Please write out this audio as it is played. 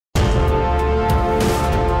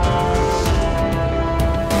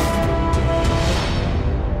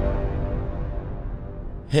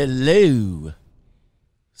Hello.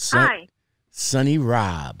 Hi. Sunny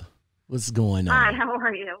Rob. What's going on? Hi, how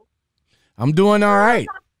are you? I'm doing all right.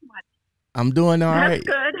 Not too much. I'm doing all right.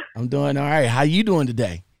 That's good. I'm doing all right. How you doing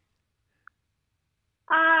today?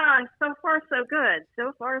 So far so good.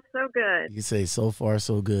 So far so good. You say so far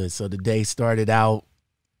so good. So the day started out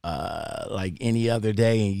like any other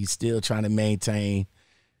day, and you still trying to maintain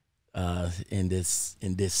in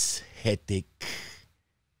this hectic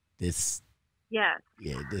this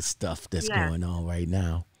stuff that's going on right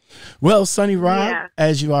now. Well, Sunny Rob,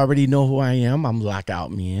 as you already know who I am, I'm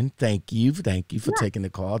Lockoutmen. Thank you for taking the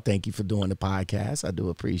call. Thank you for doing the podcast. I do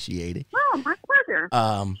appreciate it. Oh, my pleasure.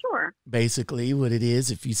 Sure. Basically, what it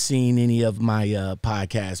is, if you've seen any of my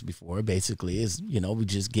podcasts before, basically is, we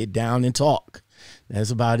just get down and talk.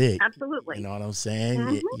 That's about it. Absolutely. You know what I'm saying?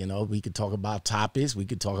 Mm-hmm. We could talk about topics. We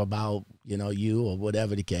could talk about, you or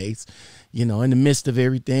whatever the case. In the midst of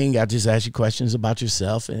everything, I just ask you questions about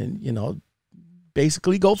yourself and,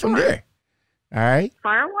 basically go from there. All right?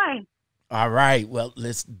 Fire away. All right. Well,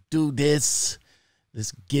 let's do this.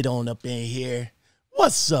 Let's get on up in here.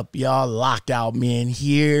 What's up, y'all? Lockoutmen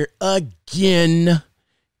here again.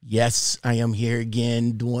 Yes, I am here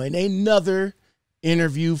again doing another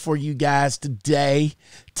interview for you guys today.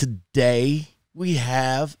 Today, we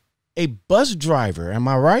have a bus driver. Am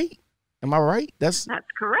I right? That's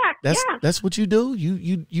correct. That's what you do.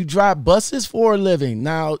 You drive buses for a living.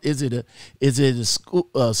 Now, is it a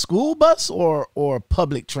school bus or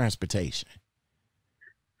public transportation?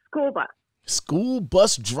 School bus. School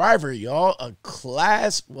bus driver, y'all.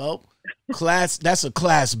 That's a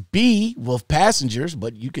class B with passengers,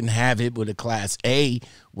 but you can have it with a class A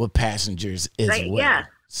with passengers as well. Yes.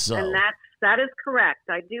 So, and that is correct.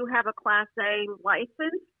 I do have a class A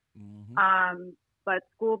license. mm-hmm. But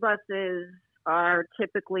school buses are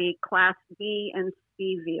typically Class B and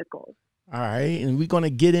C vehicles. All right, and we're going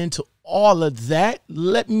to get into all of that.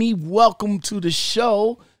 Let me welcome to the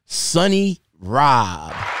show, Sunny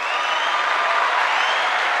Rob.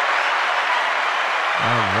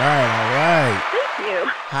 All right. Thank you.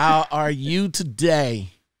 How are you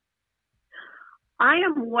today? I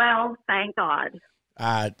am well, thank God.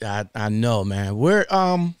 I know, man.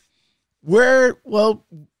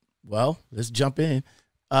 Well, let's jump in.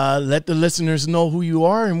 Let the listeners know who you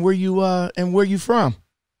are and where you from.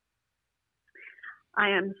 I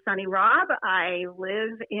am Sunny Rob. I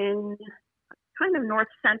live in kind of north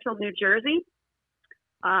central New Jersey,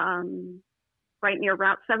 right near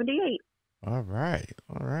Route 78. All right.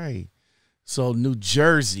 So New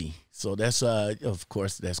Jersey. So that's of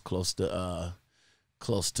course that's close to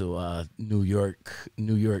New York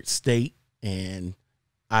State, and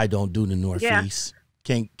I don't do the Northeast.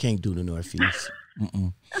 Can't do the Northeast.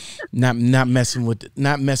 Not messing with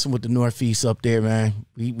the Northeast up there, man.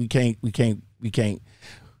 We can't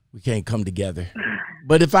come together.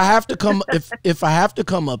 But if I have to come if I have to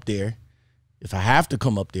come up there,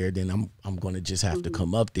 then I'm going to just have to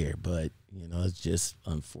come up there. But it's just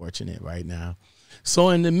unfortunate right now. So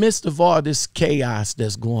in the midst of all this chaos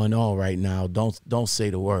that's going on right now, don't say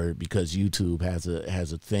the word because YouTube has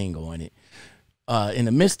a thing on it. In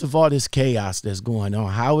the midst of all this chaos that's going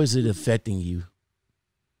on, how is it affecting you?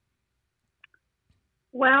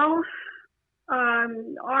 Well,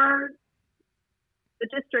 the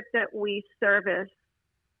district that we service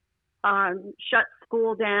shut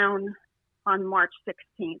school down on March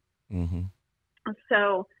 16th. Mm-hmm.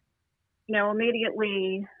 So,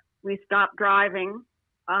 immediately we stopped driving.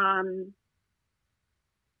 I'm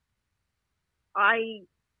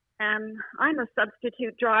a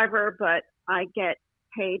substitute driver, but I get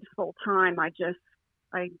paid full time. I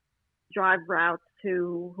drive routes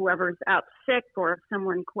to whoever's out sick or if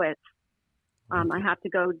someone quits. I have to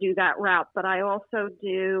go do that route, but I also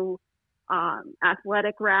do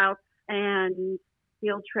athletic routes and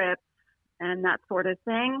field trips and that sort of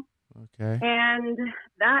thing. Okay. And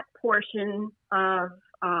that portion of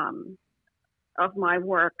my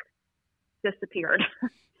work disappeared.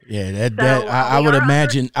 Yeah, I would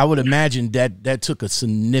imagine that took a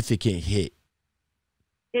significant hit.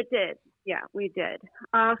 It did. Yeah, we did.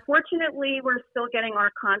 Fortunately, we're still getting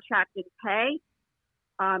our contracted pay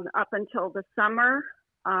up until the summer,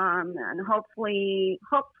 and hopefully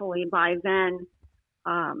by then,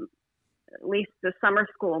 at least the summer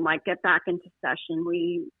school might get back into session.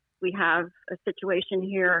 We have a situation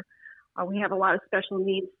here. We have a lot of special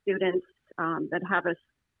needs students that have a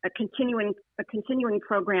continuing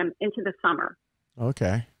program into the summer.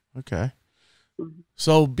 Okay. Mm-hmm.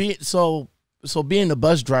 So being a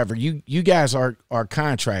bus driver, you guys are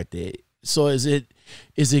contracted. So is it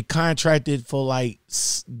contracted for like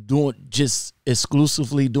doing just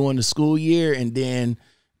exclusively during the school year, and then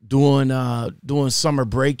doing summer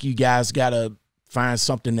break, you guys gotta find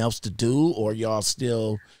something else to do, or y'all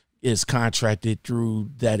still is contracted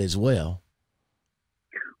through that as well?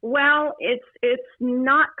 Well, it's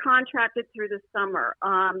not contracted through the summer,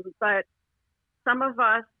 but some of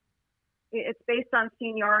us, it's based on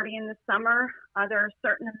seniority in the summer. There are a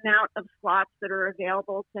certain amount of slots that are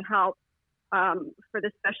available to help for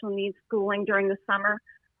the special needs schooling during the summer.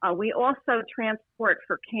 We also transport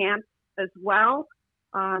for camps as well,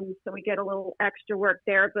 so we get a little extra work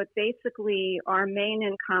there. But basically, our main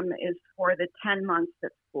income is for the 10 months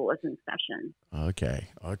that school is in session. Okay.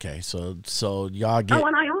 So y'all get. Oh,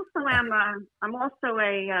 and I'm also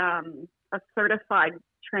a certified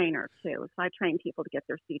trainer too. So I train people to get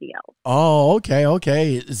their CDLs. Oh,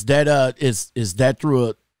 okay. Is that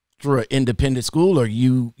through an independent school, or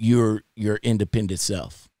your independent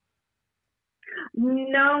self?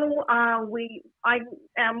 No, I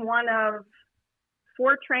am one of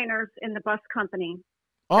 4 trainers in the bus company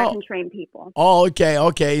that can train people. Oh,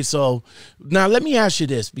 okay. So now let me ask you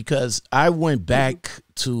this, because I went back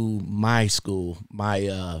to my school,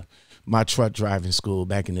 my truck driving school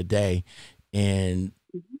back in the day, and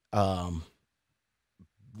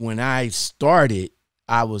when I started,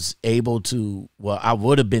 I was able to. Well, I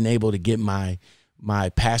would have been able to get my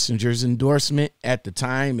passenger's endorsement at the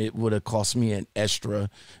time. It would have cost me extra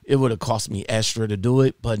to do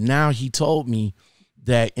it. But now he told me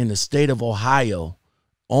that in the state of Ohio,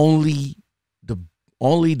 only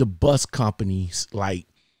the bus companies like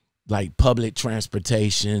public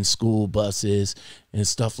transportation, school buses, and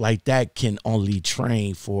stuff like that can only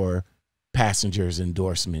train for passengers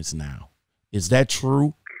endorsements now. Is that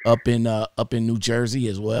true up in New Jersey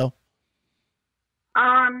as well?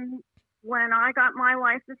 When I got my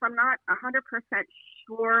license, I'm not 100%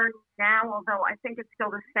 sure now, although I think it's still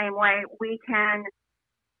the same way. We can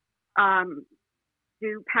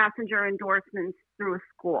do passenger endorsements through a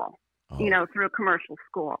school, through a commercial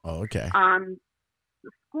school. Oh, okay.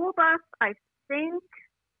 The school bus, I think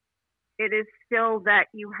it is still that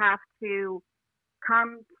you have to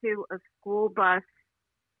come to a school bus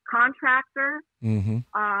contractor, and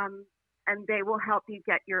they will help you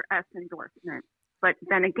get your S endorsement. But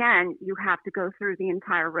then again, you have to go through the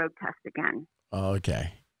entire road test again.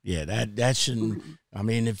 Okay. Yeah, that shouldn't. I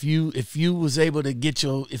mean, if you was able to get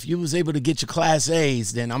your Class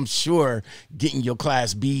A's, then I'm sure getting your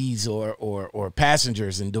Class B's or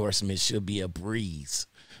passengers endorsements should be a breeze.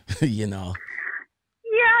 Yeah,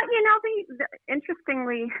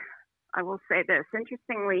 interestingly, I will say this.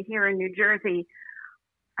 Interestingly, here in New Jersey,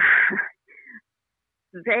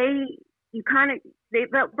 they'll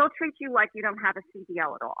treat you like you don't have a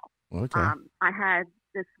CDL at all. Okay. I had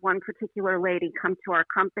this one particular lady come to our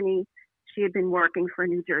company. She had been working for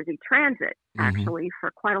New Jersey Transit actually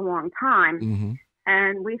for quite a long time.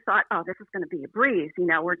 And we thought, oh, this is going to be a breeze.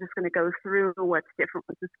 We're just going to go through what's different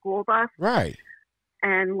with the school bus. Right.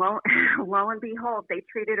 And lo and behold, they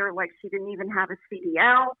treated her like she didn't even have a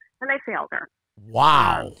CDL, and they failed her.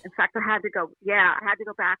 Wow. In fact, I had to go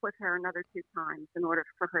back with her another 2 times in order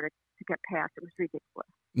for her to get passed. It was ridiculous.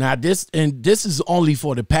 Now this is only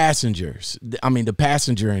for the passengers. I mean, the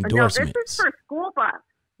passenger endorsements. No, this is for school bus.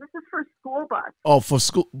 This is for school bus. Oh, for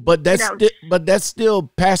school, but that's still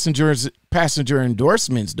passenger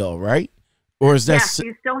endorsements, though, right? Or is that? Yes,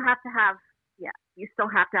 you still have to have. Yeah, you still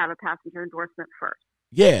have to have a passenger endorsement first.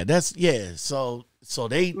 Yeah, So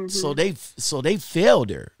they failed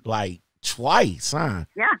her like twice, huh?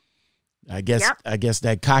 Yeah. I guess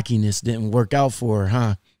that cockiness didn't work out for her,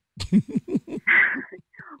 huh?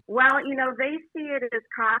 Well, they see it as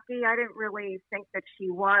cocky. I didn't really think that she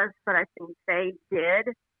was, but I think they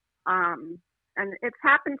did. And it's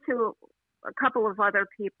happened to a couple of other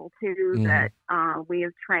people too that we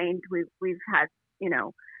have trained. We've had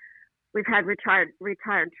retired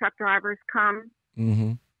truck drivers come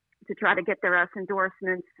to try to get their S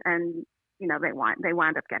endorsements, and they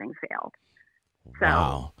wound up getting failed.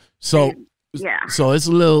 Wow. So yeah. So it's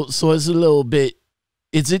a little bit.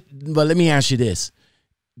 Is it? But let me ask you this: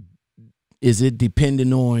 is it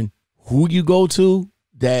depending on who you go to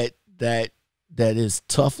that is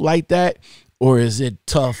tough like that, or is it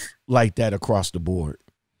tough like that across the board?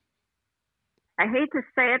 I hate to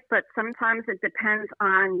say it, but sometimes it depends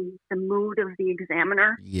on the mood of the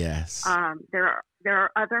examiner. Yes. There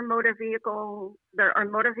are other motor vehicle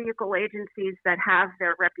agencies that have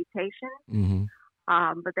their reputation,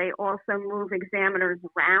 but they also move examiners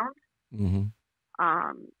around.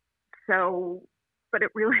 But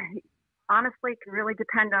it really, honestly, can really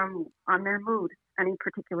depend on their mood any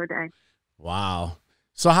particular day. Wow.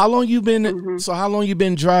 So how long you been? So how long you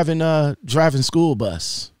been driving school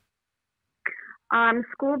bus?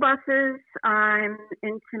 School buses. I'm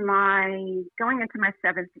going into my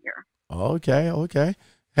 7th year. Okay, okay.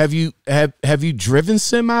 Have you driven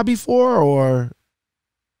semi before, or?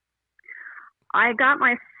 I got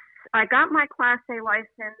my Class A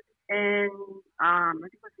license in I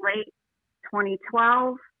think it was late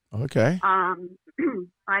 2012. Okay. I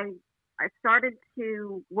started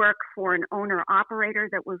to work for an owner operator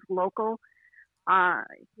that was local.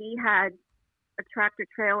 He had a tractor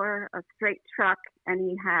trailer, a straight truck, and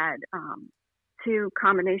he had 2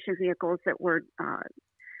 combination vehicles that were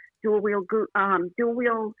dual wheel.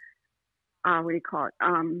 What do you call it?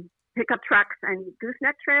 Pickup trucks and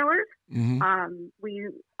gooseneck trailers. Mm-hmm.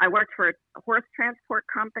 I worked for a horse transport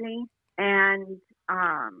company, and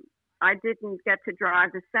I didn't get to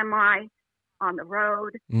drive the semi on the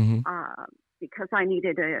road because I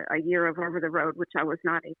needed a year of over the road, which I was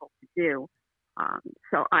not able to do.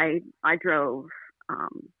 So I drove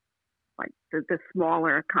like the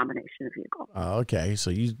smaller combination vehicle. Okay, so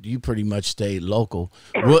you pretty much stayed local.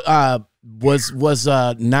 Was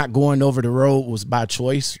not going over the road was by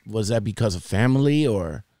choice? Was that because of family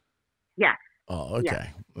or? Yes. Oh,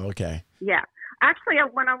 okay, yes. Okay. Yeah, actually,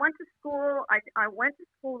 when I went to school, I went to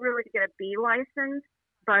school really to get a B license,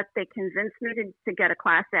 but they convinced me to get a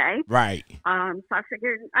Class A. Right. So I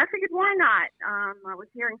figured why not? I was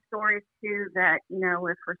hearing stories too that,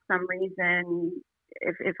 if for some reason,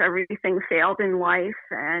 if everything failed in life,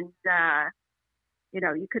 and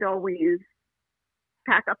you could always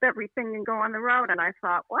pack up everything and go on the road. And I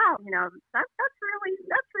thought, wow,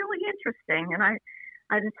 that's really interesting. And I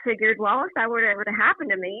just figured, well, if that were ever to happen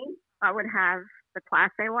to me, I would have the Class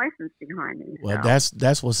A license behind me. Well,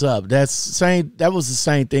 that's what's up. That was the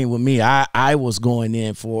same thing with me. I was going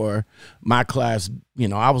in for my class,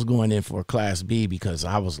 I was going in for a Class B because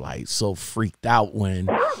I was like so freaked out when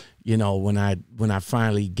I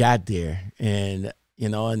finally got there, and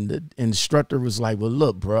and the instructor was like, well,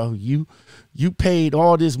 look, bro, you paid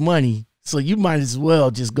all this money, so you might as well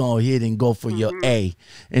just go ahead and go for your A.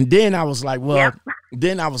 And then I was like, well,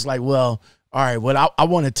 all right, well, I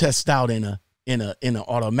want to test out in an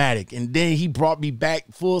automatic. And then he brought me back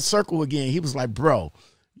full circle again. He was like, bro,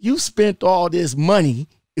 you spent all this money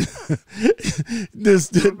to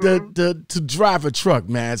drive a truck,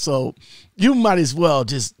 man. So you might as well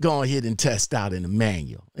just go ahead and test out in a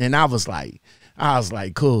manual. And I was like,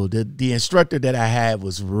 cool. The instructor that I had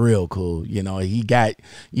was real cool. He got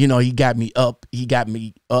me up. He got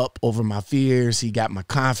me up over my fears. He got my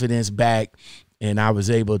confidence back. And I was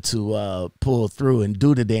able to pull through and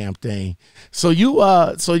do the damn thing. So you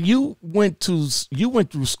went through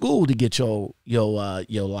school to get your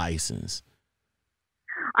license.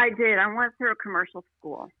 I did. I went through a commercial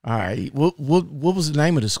school. All right. What was the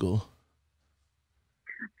name of the school?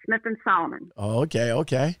 Smith and Solomon. Oh,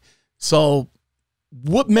 okay. So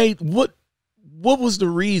what was the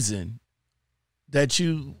reason that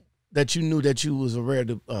you knew that you was a rare?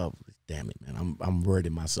 Damn it, man! I'm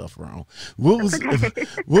wording myself wrong. What was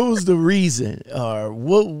the reason, or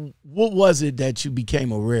what was it that you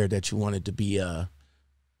became aware that you wanted to be a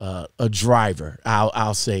driver?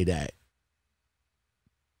 I'll say that.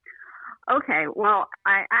 Okay, well,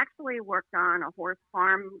 I actually worked on a horse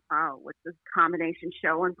farm, which is a combination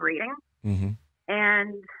show and breeding,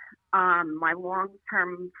 and my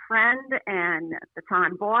long-term friend and at the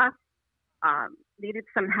time boss needed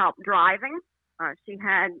some help driving. She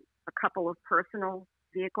had a couple of personal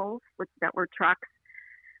vehicles that were trucks.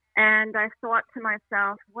 And I thought to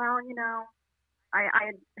myself, well,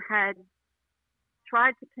 I had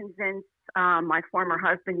tried to convince my former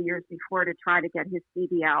husband years before to try to get his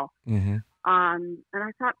CDL. And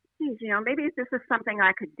I thought, geez, maybe this is something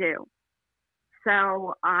I could do.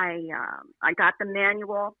 So I got the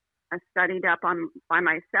manual. I studied up by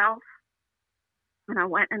myself. And I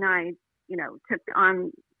went and I, took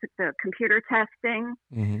the computer testing.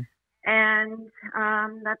 And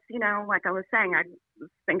that's, like I was saying, I was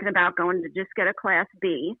thinking about going to just get a Class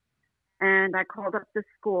B. And I called up the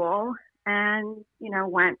school and,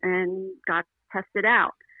 went and got tested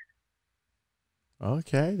out.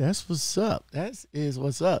 Okay, that's what's up. That is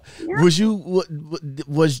what's up. Yeah.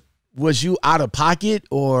 Was you out of pocket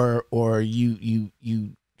or you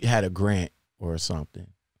had a grant or something?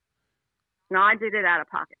 No, I did it out of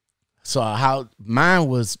pocket. So how mine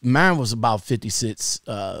was about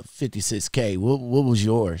 56K. What was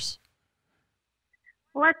yours?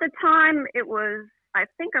 Well, at the time it was, I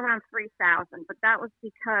think, around 3,000, but that was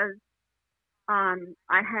because I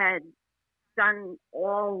had done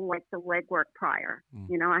all like the legwork prior.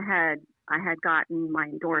 I had gotten my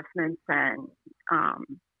endorsements and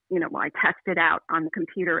I tested out on the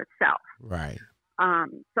computer itself. Right.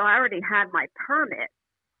 So I already had my permit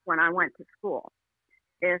when I went to school.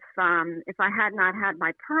 If I had not had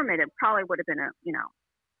my permit, it probably would have been a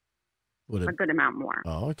good amount more.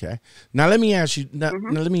 Oh, okay. Now let me ask you. Now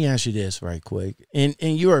let me ask you this right quick. In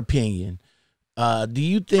your opinion, do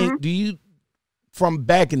you think from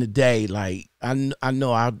back in the day, like I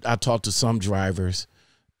know I talked to some drivers,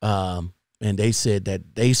 and they said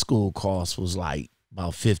that their school cost was like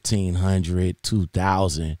about $1,500,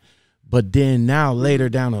 $2,000, but then now later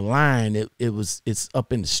down the line, it's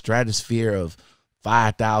up in the stratosphere of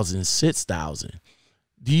 $5,000, $6,000.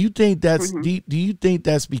 Do you think that's do you think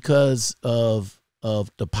that's because of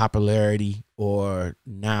the popularity or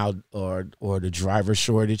the driver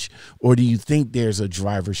shortage, or do you think there's a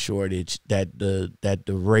driver shortage that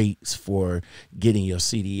the rates for getting your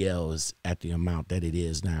CDL is at the amount that it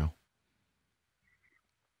is now?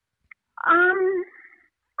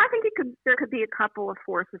 I think there could be a couple of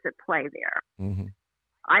forces at play there.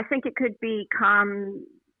 I think it could become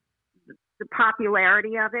the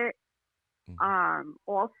popularity of it.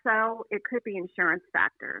 Also, it could be insurance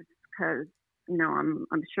factors because,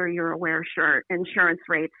 I'm sure you're aware, insurance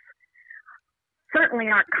rates certainly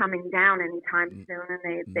aren't coming down anytime soon,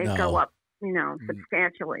 and they go up,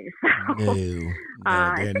 substantially. So, no,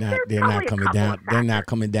 they're not coming down. They're not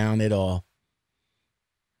coming down at all.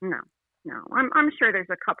 No, I'm sure there's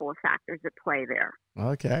a couple of factors at play there.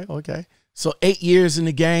 Okay. So 8 years in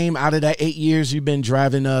the game. Out of that 8 years, you've been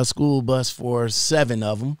driving a school bus for 7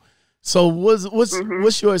 of them. So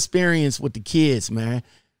what's your experience with the kids, man?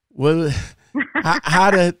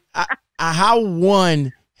 How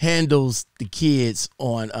one handles the kids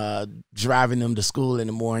on driving them to school in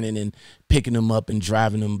the morning and picking them up and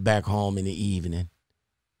driving them back home in the evening?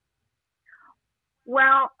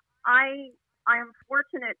 Well, I am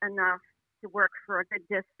fortunate enough to work for a good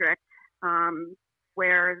district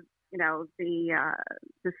where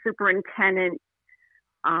the superintendent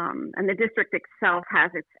and the district itself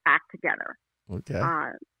has its act together. Okay.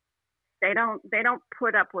 They don't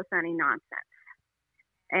put up with any nonsense.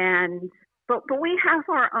 But we have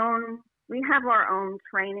our own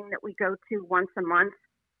training that we go to once a month,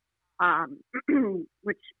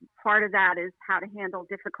 which part of that is how to handle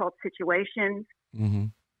difficult situations,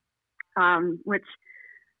 which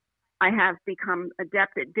I have become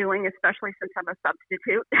adept at doing, especially since I'm a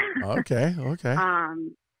substitute. Okay.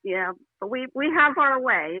 Yeah, but we have our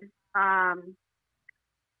ways.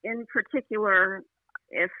 In particular,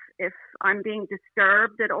 if I'm being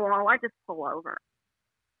disturbed at all, I just pull over.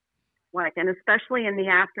 And especially in the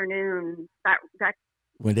afternoon, that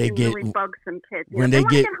when they get really bugs some kids. When they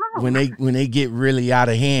get really out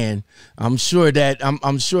of hand, I'm sure that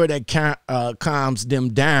calms them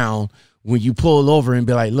down when you pull over and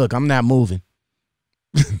be like, "Look, I'm not moving."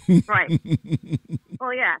 Right.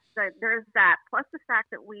 Well, yeah, so there's that. Plus the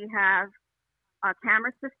fact that we have a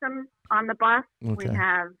camera system on the bus. Okay. We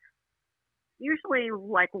have usually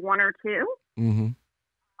like 1 or 2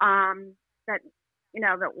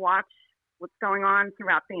 that watch what's going on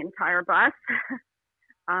throughout the entire bus.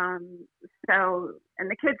 So, and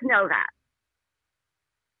the kids know that.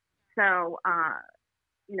 So,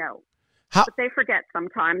 but they forget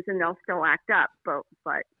sometimes and they'll still act up.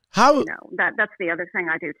 But how, that's the other thing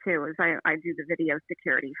I do too, is I do the video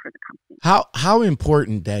security for the company. How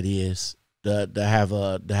important that is to have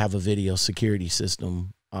a video security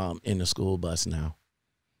system in the school bus now?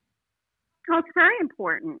 Oh, it's very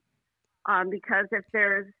important because if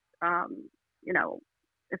there's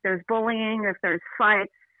if there's bullying, if there's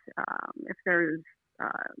fights, if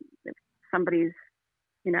somebody's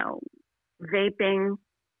vaping,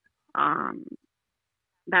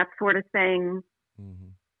 that sort of thing.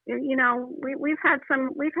 We've had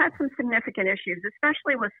some significant issues,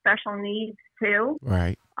 especially with special needs too.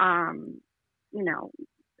 Right. And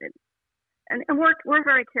we're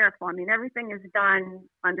very careful. I mean, everything is done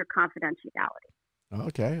under confidentiality.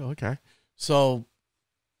 Okay. So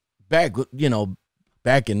back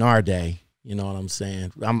in our day, you know what I'm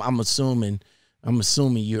saying? I'm assuming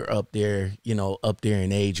you're up there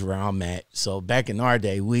in age where I'm at. So back in our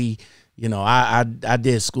day, I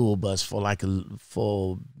did school bus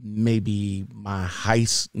for maybe my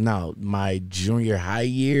junior high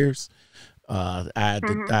years. I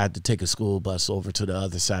had to take a school bus over to the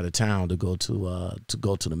other side of town to go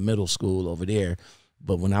to the middle school over there.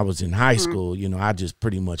 But when I was in high school, I just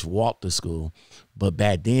pretty much walked to school. But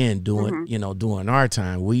back then, during our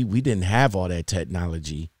time, we didn't have all that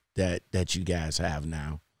technology that you guys have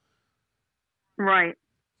now. Right.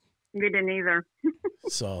 We didn't either.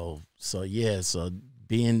 So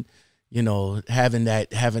being, having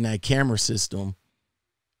that camera system,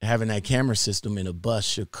 having that camera system in a bus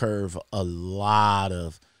should curve a lot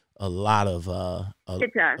of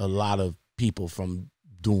It does. a lot of people from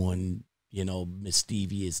doing, you know,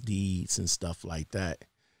 mischievous deeds and stuff like that.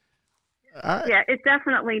 Yeah, it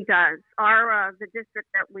definitely does. Our the district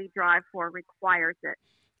that we drive for requires it.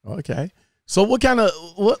 Okay. So what kind of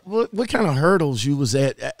hurdles you was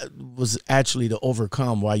actually to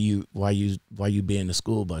overcome while you being a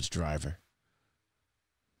school bus driver?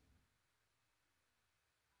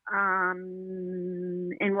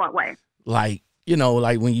 In what way? Like, you know,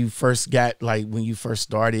 like when you first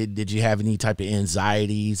started, did you have any type of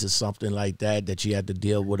anxieties or something like that you had to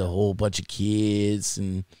deal with a whole bunch of kids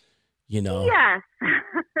and, you know? Yes.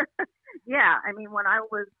 Yeah. I mean, when I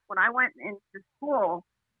went into school,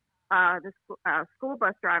 the school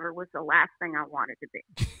bus driver was the last thing I wanted to be.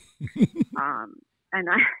 And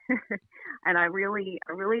I really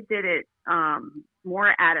did it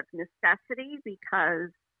more out of necessity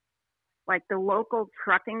because, like, the local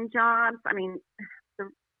trucking jobs, I mean,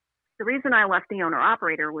 the reason I left the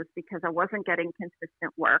owner-operator was because I wasn't getting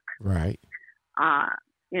consistent work. Right.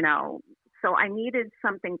 You know, so I needed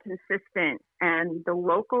something consistent, and the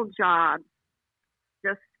local jobs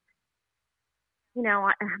just, you know,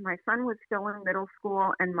 my son was still in middle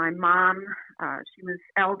school, and my mom, she was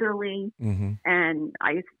elderly, and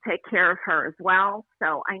I used to take care of her as well.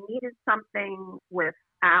 So I needed something with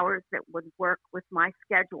hours that would work with my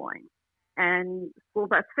scheduling. And school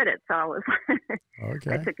bus fitted. So I was,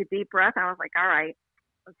 okay. I took a deep breath. I was like, all right,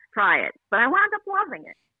 let's try it. But I wound up loving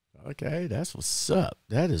it. Okay, that's what's up.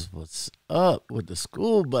 That is what's up with the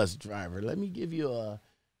school bus driver. Let me give you a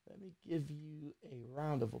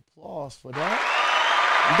round of applause for that.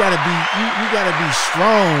 You gotta be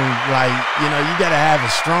strong. Like, you know, you gotta have a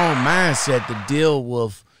strong mindset to deal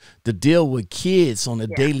with kids on a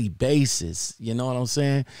daily basis. You know what I'm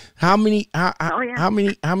saying? How many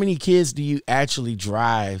kids do you actually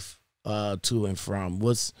drive to and from?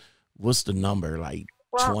 What's the number? Like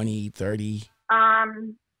 20, 30?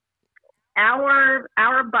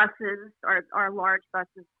 Our buses, our large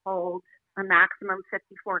buses, hold a maximum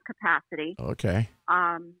 54 capacity. Okay.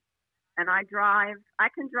 And I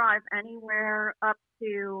can drive anywhere up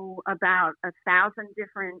to about 1,000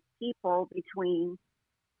 different people between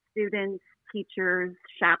students, teachers,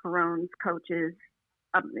 chaperones, coaches.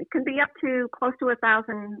 It can be up to close to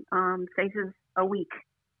 1,000 faces a week.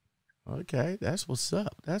 Okay, that's what's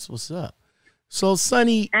up. That's what's up. So,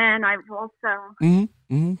 Sunny. And I've also. Go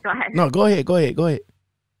ahead. No, go ahead. Okay.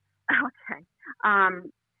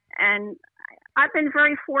 And I've been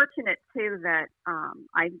very fortunate too that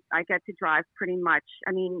I get to drive pretty much.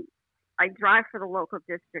 I mean, I drive for the local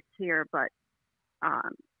district here, but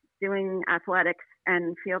doing athletics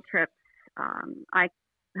and field trips, I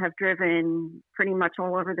have driven pretty much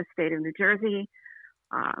all over the state of New Jersey.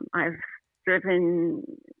 I've driven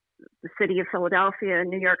the city of Philadelphia,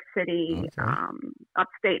 New York City,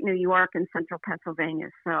 upstate New York, and central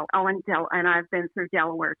Pennsylvania. So, and I've been through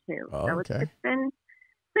Delaware too. So it's been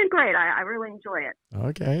great. I really enjoy it.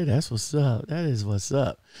 Okay, that's what's up. That is what's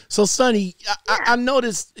up. So, Sunny, I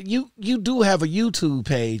noticed you do have a YouTube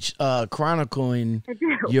page chronicling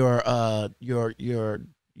your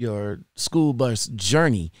school bus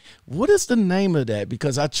journey. What is the name of that?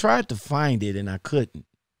 Because I tried to find it and I couldn't.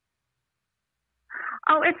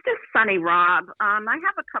 Oh, it's just Sunny Rob. I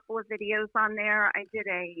have a couple of videos on there. I did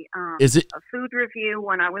a food review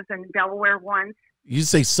when I was in Delaware once. You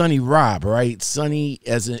say Sunny Rob, right? Sunny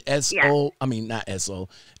as in S-O, I mean, not S-O,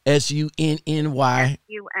 S-U-N-N-Y.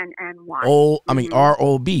 S-U-N-N-Y. I mean,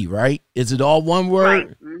 R-O-B, right? Is it all one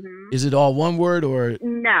word? Right. Is it all one word or?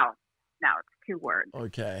 No, it's 2 words.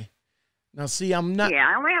 Okay. Now, see, I'm not.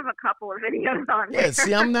 Yeah, I only have a couple of videos on there. Yeah,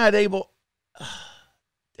 see, I'm not able.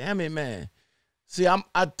 Damn it, man. See,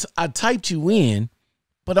 I typed you in,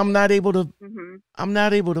 but I'm not able to. I'm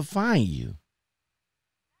not able to find you.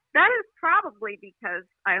 That is probably because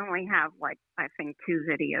I only have I think 2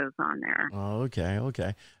 videos on there. Oh,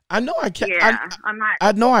 okay. I know I came. Yeah, I'm not.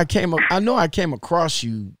 I know I came across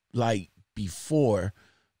you like before,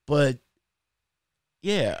 but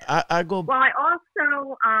yeah, I go. Well, I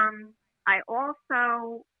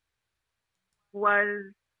also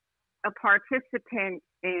was a participant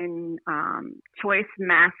in Choice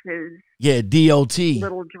M.A.S's D.O.T.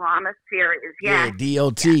 little drama series. Yeah,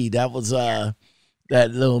 D.O.T. Yeah. That was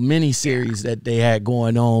that little mini series that they had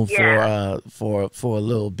going on for a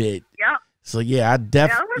little bit. Yep. So yeah, I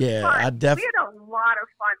definitely we had a lot of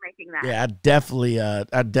fun making that. Yeah,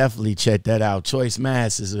 I definitely checked that out. Choice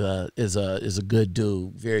M.A.S is a good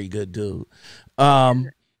dude, very good dude.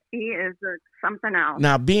 He is something else.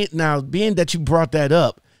 Now being that you brought that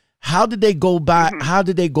up, How did they go by? Mm-hmm. How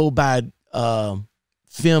did they go by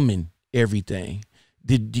filming everything?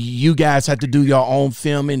 Did you guys have to do your own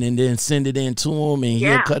filming and then send it in to him and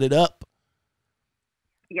he'll cut it up?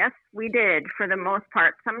 Yes, we did for the most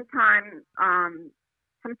part. Sometimes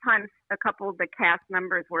a couple of the cast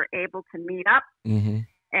members were able to meet up, and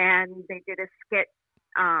they did a skit,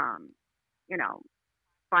 you know,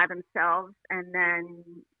 by themselves, and then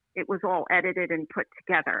it was all edited and put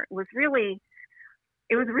together. It was really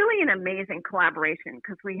an amazing collaboration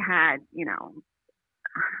because we had, you know,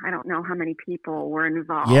 I don't know how many people were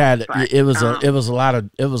involved. Yeah, but, it was a lot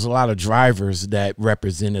of drivers that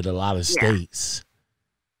represented a lot of states.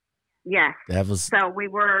 Yes. That was so we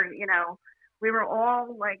were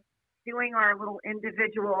all like doing our little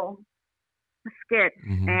individual skits,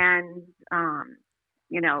 and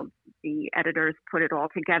you know, the editors put it all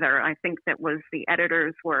together. I think the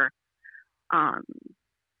editors were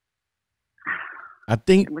I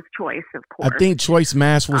think it was Choice, of course. I think Choice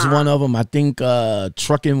M.A.S. was one of them. I think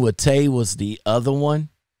Trucking with Tay was the other one.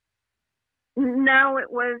 No,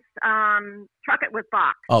 it was Truck It with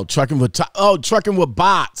Bots. Oh, Trucking with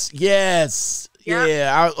Bots. Yes. Yep.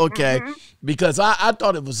 Yeah. Okay. Because I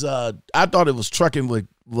thought it was Trucking with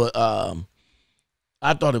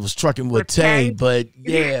Tay, but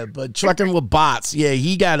yeah, but Trucking with Bots. Yeah,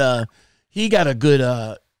 he got a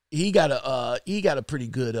pretty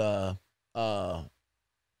good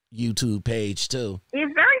YouTube page too. He's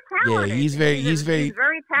very talented. Yeah, he's very talented.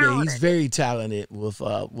 Yeah, he's very talented with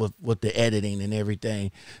the editing and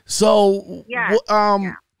everything. So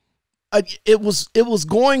it was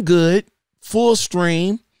going good, full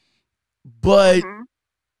stream, but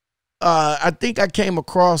I think I came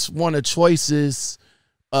across one of Choice's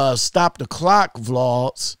Stop the Clock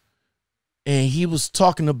vlogs, and he was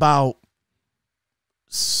talking about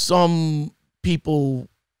some people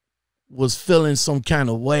was feeling some kind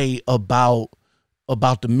of way about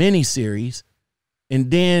the miniseries,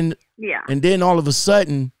 and then all of a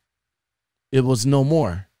sudden it was no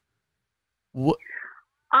more. What?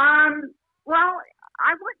 Well,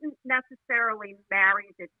 I wouldn't necessarily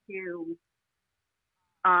marry the two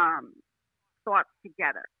thoughts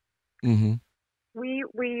together. We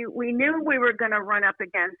knew we were going to run up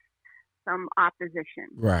against some opposition.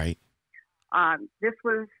 Right. This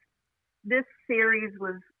series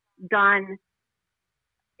was done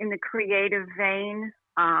in the creative vein.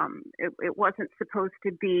 It wasn't supposed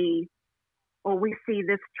to be, well, we see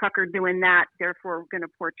this trucker doing that, therefore we're going to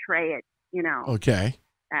portray it, you know,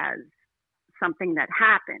 as something that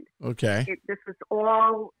happened. This was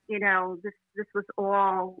all, you know, this was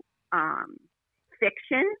all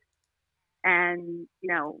fiction, and,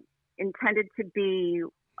 you know, intended to be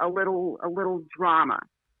a little drama.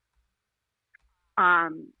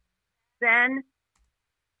 Then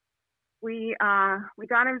we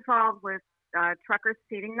got involved with Truckers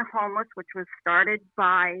Feeding the Homeless, which was started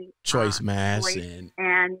by Choice M.A.S. and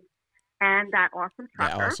that awesome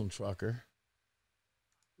trucker. That awesome trucker.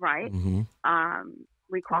 Right.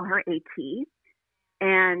 We call her AT.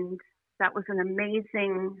 And that was an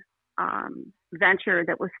amazing venture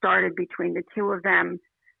that was started between the two of them.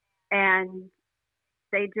 And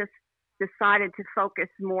they just decided to focus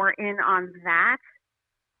more in on that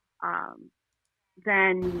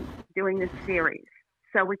than doing this series.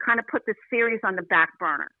 So we kind of put this series on the back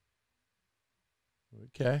burner.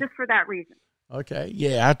 Okay. Just for that reason. Okay.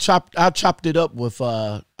 Yeah, I chopped it up with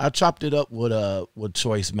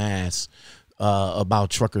Choice M.A.S.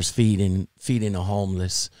 About truckers feeding the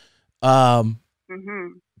homeless.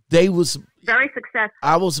 They was very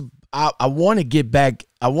successful. I want to get back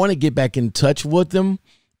in touch with them.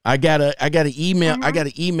 I got an email. I got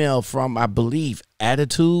an email from, I believe,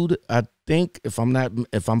 Attitude. I think, if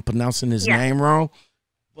I'm pronouncing his name wrong,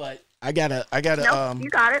 but I got you got it.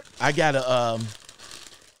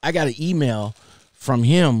 I got an email from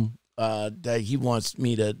him that he wants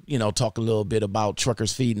me to, you know, talk a little bit about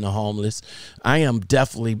truckers feeding the homeless. I'm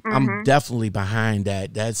definitely behind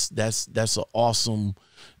that. That's an awesome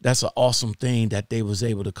thing that they was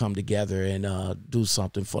able to come together and do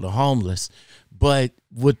something for the homeless. But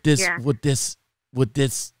with this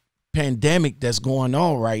pandemic that's going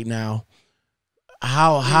on right now,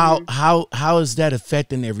 how is that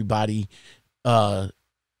affecting everybody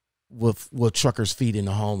with truckers feeding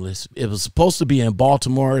the homeless? It was supposed to be in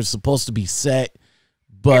Baltimore. It's supposed to be set,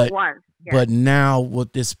 but it was, but now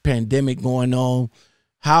with this pandemic going on,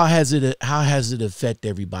 how has it affect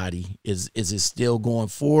everybody? Is it still going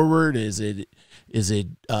forward? Is it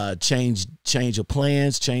change of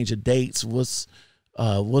plans, change of dates? What's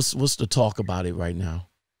the talk about it right now?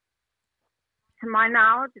 To my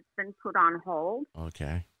knowledge, it's been put on hold.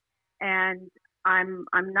 Okay. And I'm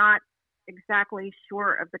not exactly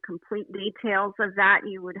sure of the complete details of that.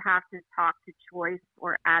 You would have to talk to Choice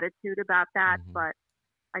or Attitude about that, but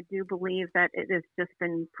I do believe that it has just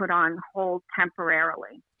been put on hold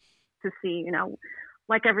temporarily to see, you know,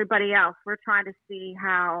 like everybody else, we're trying to see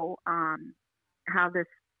how this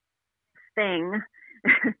thing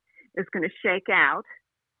is going to shake out.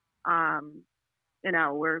 You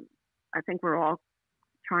know, I think we're all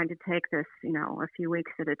trying to take this, you know, a few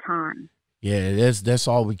weeks at a time. Yeah, that's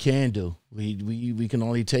all we can do. We can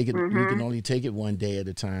only take it. We can only take it one day at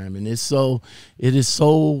a time, and it's so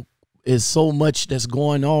much that's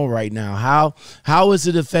going on right now. How is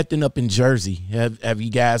it affecting up in Jersey? Have you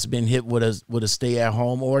guys been hit with a stay at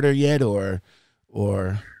home order yet, or?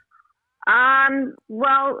 Well,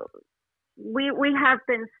 we have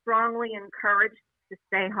been strongly encouraged to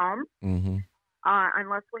stay home,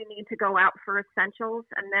 unless we need to go out for essentials,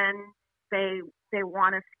 and then they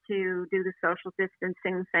want us to do the social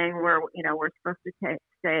distancing thing where, you know, we're supposed to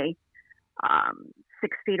stay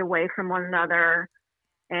 6 feet away from one another.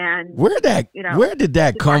 And where did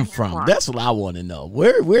that come from? That's what I want to know.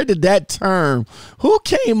 Where did that term? Who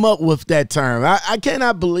came up with that term? I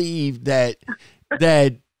cannot believe that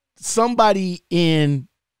somebody in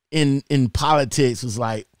politics was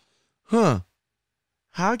like,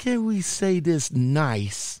 how can we say this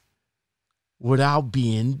nice without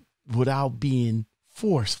being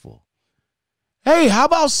forceful? Hey, how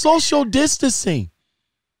about social distancing?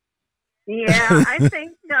 Yeah, I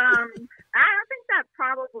think that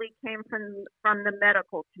probably came from the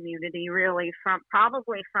medical community, really,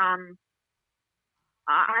 probably from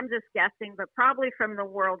I'm just guessing, but probably from the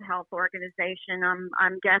World Health Organization.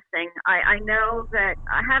 I'm guessing. I know that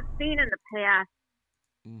I have seen in the past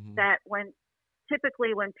that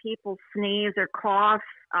typically when people sneeze or cough,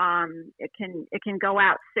 it can go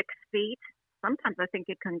out 6 feet. Sometimes I think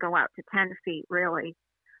it can go out to 10 feet, really.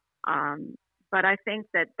 But I think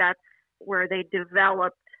that's where they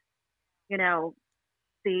developed, you know,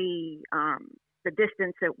 the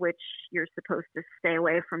distance at which you're supposed to stay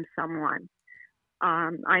away from someone.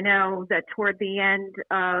 I know that toward the end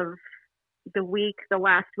of the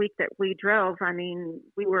last week that we drove, I mean,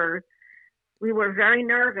 we were very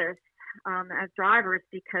nervous as drivers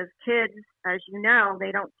because kids, as you know,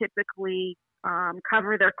 they don't typically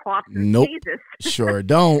cover their coughs and sneezes. Sure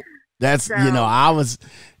don't. That's so, you know, I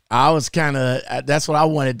was kind of, that's what I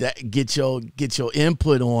wanted to get your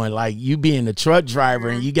input on. Like, you being a truck driver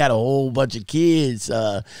and you got a whole bunch of kids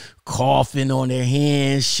coughing on their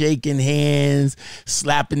hands, shaking hands,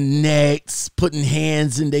 slapping necks, putting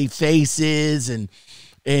hands in their faces, and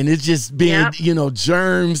it's just being, you know,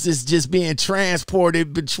 germs is just being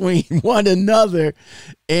transported between one another.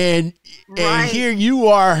 And here you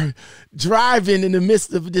are driving in the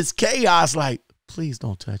midst of this chaos, like, please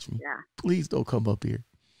don't touch me. Yeah. Please don't come up here.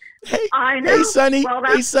 Hey, I know. Hey, Sunny. Well,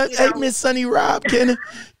 hey, Miss Sunny Rob. Can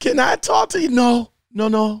I talk to you? No. We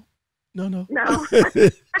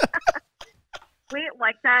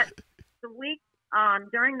like that. The week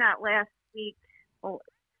during that last week. Well,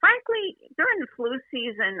 frankly, during the flu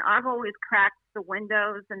season, I've always cracked the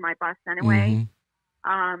windows in my bus anyway.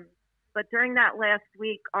 But during that last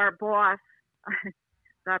week, our boss,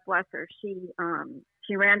 God bless her, she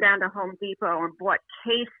ran down to Home Depot and bought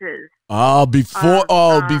cases.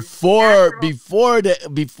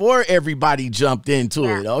 Before everybody jumped into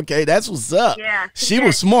it. Okay, that's what's up. Yeah, she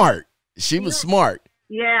was smart. She was smart.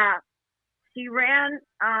 Yeah, she ran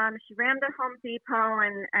to Home Depot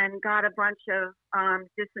and got a bunch of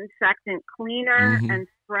disinfectant cleaner and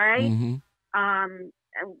spray.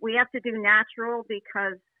 We have to do natural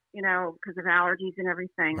because of allergies and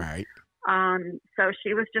everything. Right. So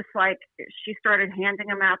she was just like, she started handing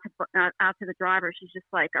them out to the driver. She's just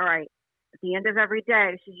like, all right, at the end of every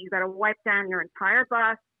day, you got to wipe down your entire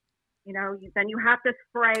bus. Then you have to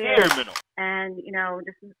spray it, and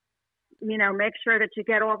just make sure that you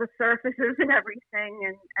get all the surfaces and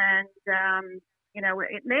everything. And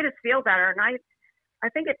it made us feel better. And I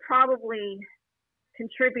think it probably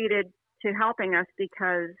contributed to helping us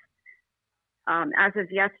because. As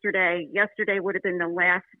of yesterday would have been the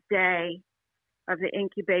last day of the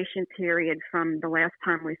incubation period from the last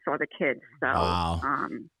time we saw the kids. So wow.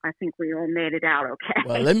 I think we all made it out okay.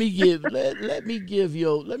 Well, let me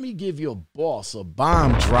give your boss a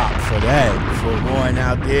bomb drop for that, for going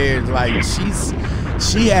out there. Like,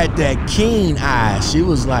 she had that keen eye. She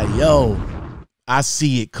was like, yo, I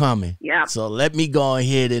see it coming. Yeah. So let me go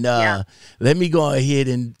ahead and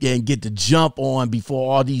get the jump on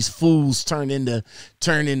before all these fools turn into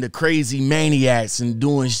crazy maniacs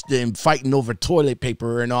and fighting over toilet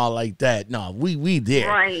paper and all like that. No, we there.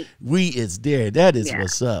 Right. We is there. That is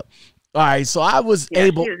what's up. All right, so I was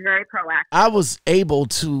able. She was very proactive. I was able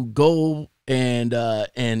to go and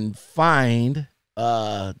find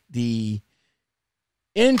the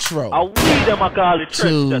intro. We them a call it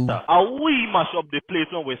trendsetter. We mash up the place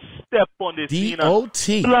when we step on the scene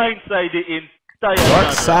D.O.T. and blindside the entire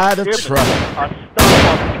DarkSide Of Trucking. A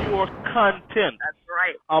star of pure content. That's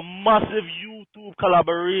right. A massive YouTube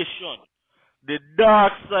collaboration. The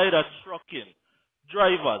dark side of trucking.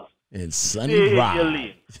 Drivers. And Sunny Rob. Your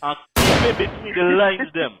lane. And keep it between the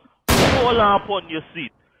lines them. Hold on upon your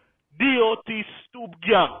seat. D.O.T. Stoop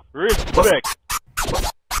Gang. Respect.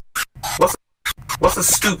 What's a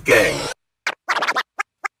Stoop Gang?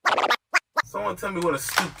 Someone tell me what a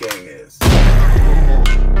Stoop Gang is.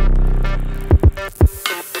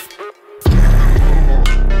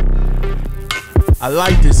 I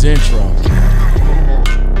like this intro.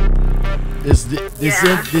 This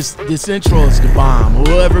intro is the bomb.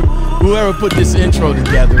 Whoever put this intro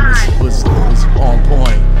together was on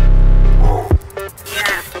point.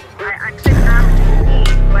 Yeah, I could not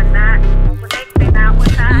believe when they came out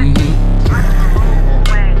with that. I was blown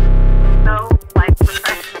away. So like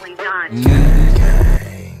professionally done.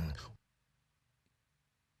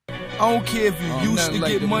 I don't care if you used to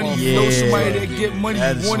get money, you know somebody that get money,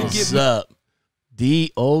 you want to get what's up.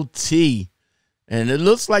 D.O.T. And it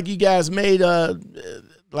looks like you guys made,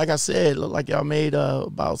 like I said, look like y'all made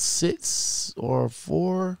about 6 or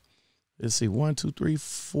 4. Let's see, 1, 2, 3,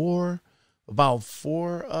 4. About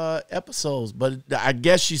 4 episodes. But I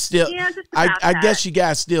guess you still, I guess you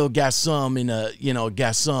guys still got some in the,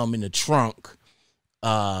 got some in the trunk.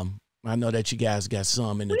 I know that you guys got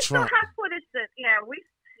some in the trunk. We still have footage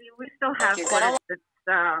we still have footage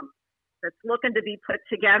that's looking to be put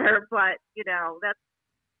together, but that's.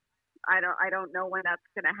 I don't know when that's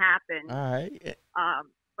going to happen. All right.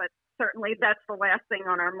 But certainly that's the last thing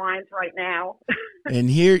on our minds right now. and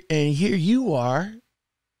here you are,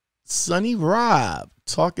 Sunny Rob,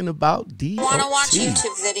 talking about D.O.T. You want to watch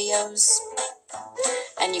YouTube videos,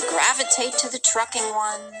 and you gravitate to the trucking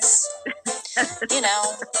ones.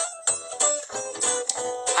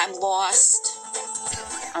 I'm lost.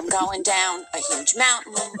 I'm going down a huge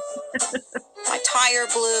mountain. My tire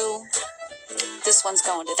blew. This one's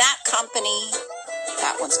going to that company.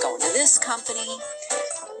 That one's going to this company.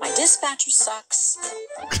 My dispatcher sucks.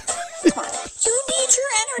 Come on. You need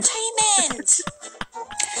your entertainment.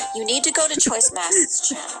 You need to go to Choice M.A.S.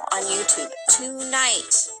 channel on YouTube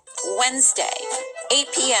tonight, Wednesday,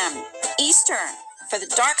 8 p.m. Eastern, for the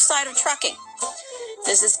Dark Side of Trucking.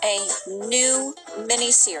 This is a new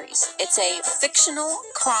mini-series. It's a fictional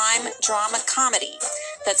crime drama comedy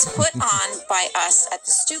that's put on by us at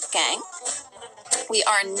the Stoop Gang. We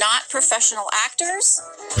are not professional actors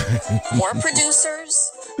or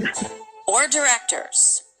producers or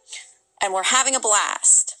directors, and we're having a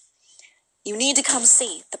blast. You need to come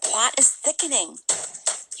see. The plot is thickening.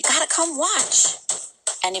 You gotta come watch.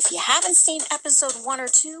 And if you haven't seen episode 1 or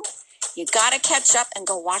 2, you gotta catch up and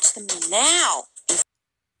go watch them now.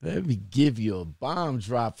 Let me give you a bomb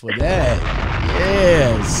drop for that.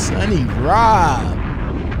 Yeah, Sunny Rob.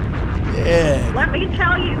 Yeah. Let me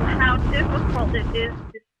tell you how difficult it is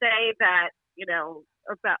to say that,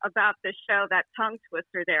 about the show, that tongue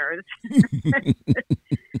twister there is.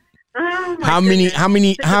 Oh how many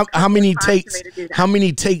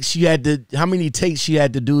takes you had to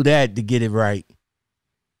do that to get it right?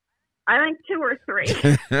 I think 2 or 3.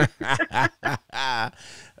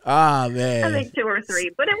 Ah, man. I think 2 or 3,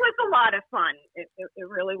 but it was a lot of fun. It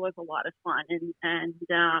really was a lot of fun, and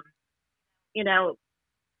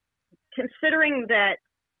considering that,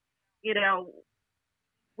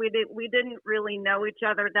 we didn't really know each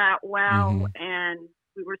other that well, and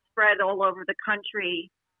we were spread all over the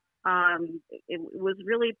country. It was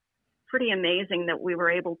really pretty amazing that we were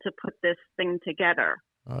able to put this thing together.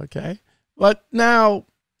 Okay, but now,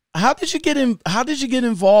 how did you get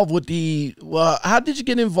involved with the? Well, how did you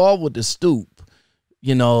get involved with the Stoop?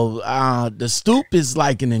 The Stoop is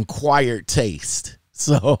like an acquired taste.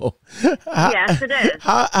 So yes, it is.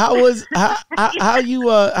 How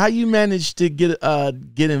you managed to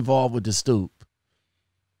get involved with the Stoop?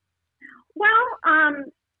 Well, I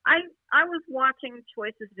was watching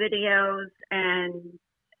Choice's videos, and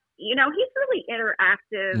he's really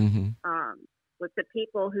interactive with the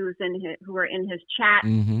people who are in his chat,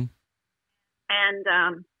 and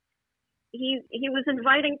he was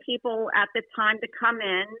inviting people at the time to come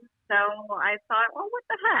in. So I thought, well, what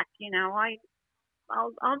the heck,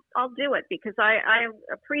 I'll do it, because I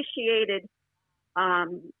appreciated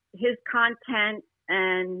his content,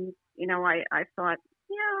 and I thought,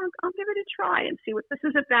 yeah, I'll give it a try and see what this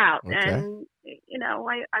is about. Okay. And, you know,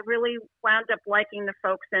 I really wound up liking the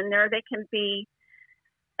folks in there. They can be,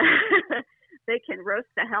 they can roast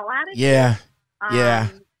the hell out of you. Yeah. Yeah.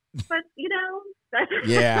 But, you know, that's,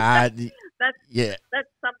 Yeah. that's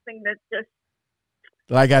something that just,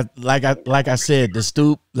 Like I said, the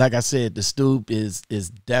Stoop is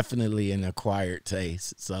definitely an acquired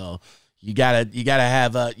taste. So you gotta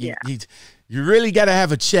have you really gotta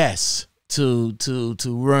have a chest to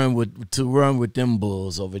run with them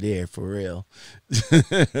bulls over there for real.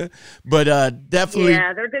 But definitely,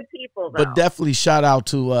 yeah, they're good people though. But definitely shout out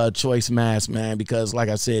to Choice M.A.S, man, because like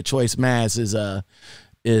I said, Choice M.A.S is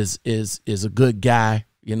a good guy.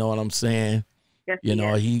 You know what I'm saying? Yes, you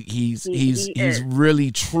know, he's is.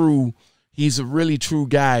 really true. He's a really true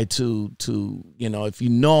guy to you know, if you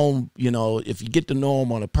know him, you know, if you get to know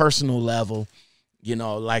him on a personal level, you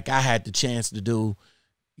know, like I had the chance to do.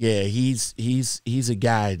 Yeah, he's a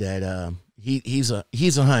guy that he's a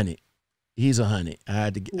 100. He's a 100. I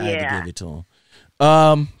had to give it to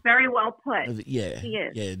him. Very well put. Yeah, he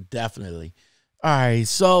is. Yeah, definitely. All right,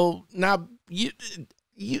 so now you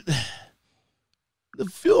a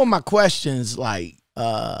few of my questions, like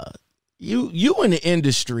you in the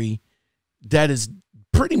industry that is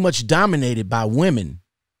pretty much dominated by women.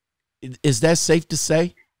 Is that safe to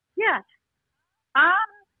say? Yes. I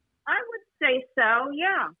would say so.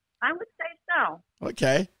 Yeah, I would say so.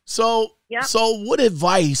 Okay. So, So what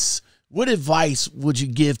advice would you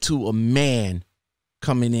give to a man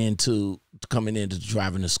coming into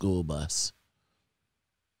driving a school bus?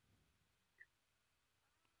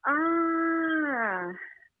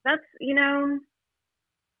 That's, you know,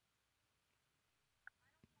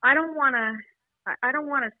 I don't want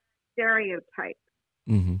to stereotype,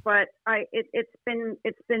 but it's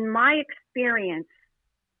been my experience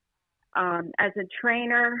as a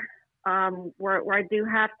trainer where I do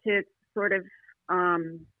have to sort of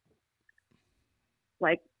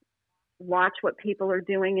like watch what people are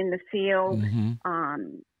doing in the field,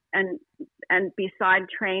 and beside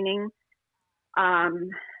training,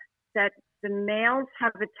 that the males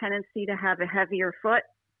have a tendency to have a heavier foot.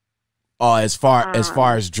 Oh, as far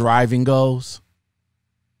as driving goes?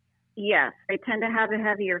 Yes, they tend to have a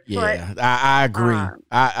heavier foot. Yeah, I agree.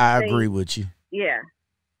 I agree with you. Yeah.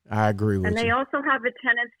 I agree with you. And they also have a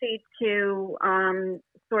tendency to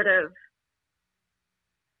sort of,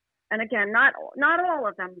 and again, not all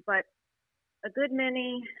of them, but a good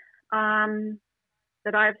many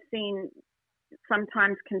that I've seen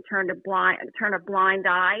sometimes can turn a blind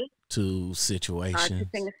eye to situations, to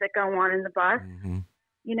things that go on in the bus.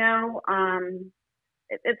 You know,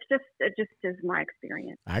 it just is my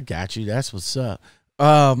experience. I got you. That's what's up.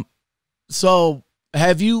 So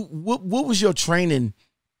have you? What was your training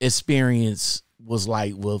experience was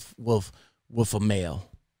like with a male?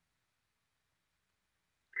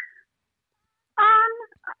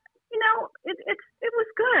 You know, it was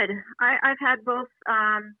good. I've had both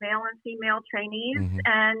male and female trainees,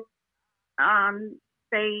 and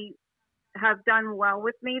they have done well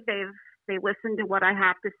with me. They listen to what I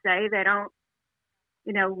have to say. They don't,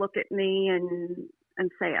 you know, look at me and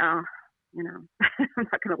say, oh, you know, I'm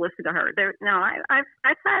not going to listen to her.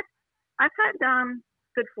 I've had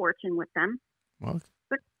good fortune with them. Okay.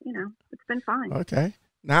 But you know, it's been fine. Okay.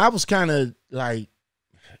 Now I was kind of like,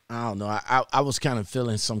 I don't know. I was kind of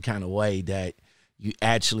feeling some kind of way that you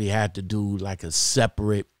actually had to do like a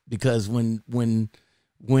separate, because when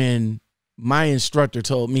my instructor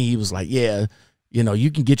told me, he was like, yeah, you know,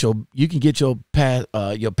 you can get your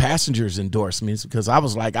passengers endorsements, because I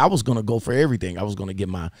was like, I was going to go for everything. I was going to get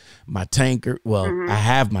my tanker. Well, I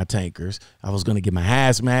have my tankers. I was going to get my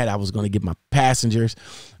hazmat. I was going to get my passengers.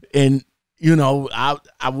 And, you know,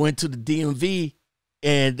 I went to the DMV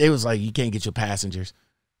and they was like, you can't get your passengers.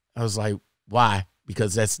 I was like, why?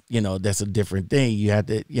 Because that's, you know, that's a different thing. You have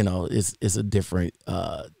to, you know, it's a different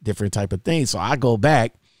type of thing. So I go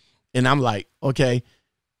back and I'm like, okay,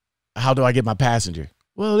 how do I get my passenger?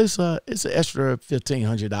 Well, it's an extra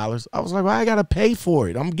 $1,500. I was like, well, I got to pay for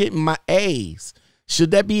it. I'm getting my A's.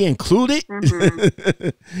 Should that be included?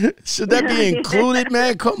 Should that be included,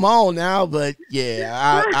 man? Come on now. But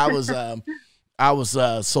yeah, I was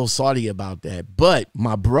so salty about that. But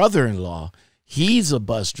my brother-in-law, he's a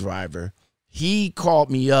bus driver. He called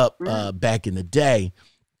me up back in the day.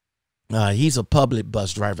 He's a public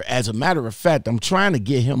bus driver. As a matter of fact, I'm trying to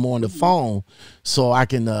get him on the phone so I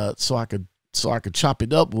can chop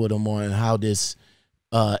it up with him on how this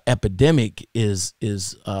epidemic is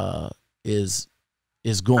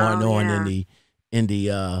going on in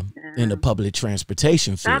the public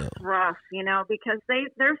transportation field. That's rough, you know, because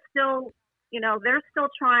they're still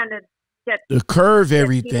trying to the curve get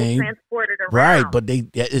everything people transported around. right, but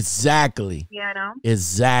exactly.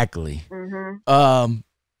 Exactly.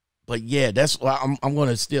 But yeah, that's why I'm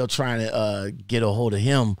gonna still trying to get a hold of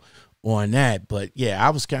him on that. But yeah, I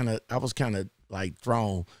was kind of like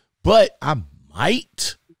thrown. But I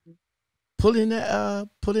might put in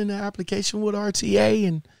the application with RTA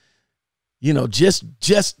and just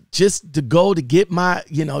to go to get my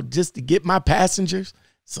just to get my passengers.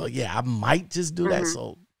 So yeah, I might just do that.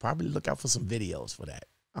 So probably look out for some videos for that.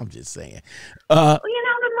 I'm just saying. Well,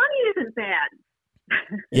 the money isn't bad.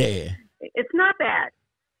 Yeah, it's not bad.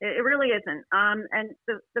 It really isn't. And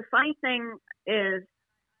the funny thing is,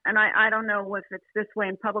 and I don't know if it's this way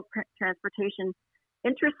in public transportation.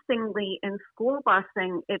 Interestingly, in school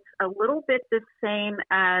busing, it's a little bit the same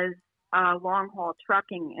as long haul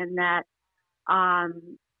trucking in that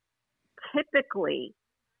typically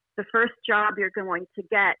the first job you're going to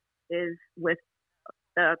get is with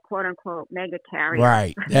the quote unquote mega carrier.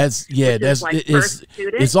 Right. That's like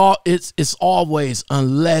it's always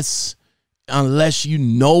unless you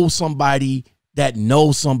know somebody that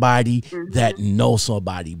knows somebody that knows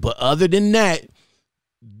somebody. But other than that,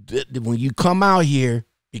 when you come out here,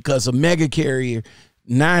 because a mega carrier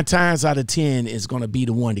 9 times out of 10 is going to be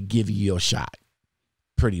the one to give you your shot,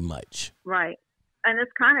 pretty much. Right. And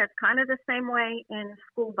it's kind of the same way in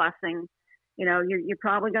school busing. You're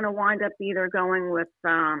probably going to wind up either going with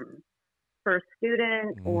First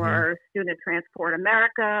Student or Student Transport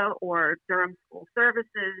America or Durham School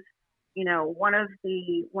Services. One of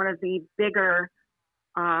the bigger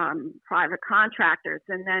private contractors,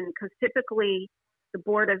 and then because typically the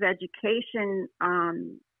Board of Education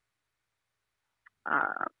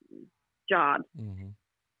jobs,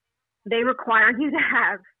 they require you to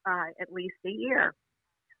have at least a year,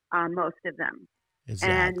 most of them.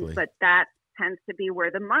 Exactly. But that tends to be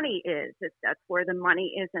where the money is. That's where the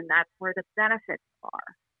money is, and that's where the benefits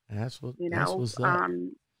are. That's what's up.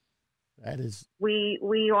 That is.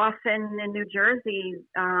 We often in New Jersey,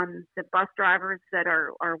 the bus drivers that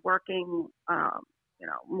are working,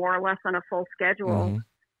 more or less on a full schedule,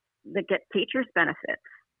 that get teachers' benefits.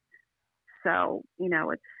 So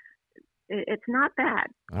it's not bad.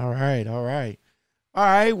 All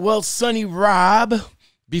right. Well, Sunny Rob,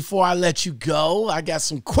 before I let you go, I got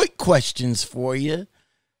some quick questions for you.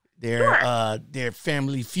 They're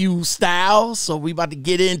Family Feud style, so we about to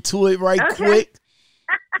get into it quick.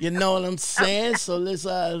 You know what I'm saying? So let's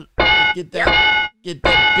get that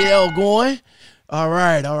bell going. All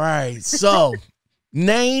right. So,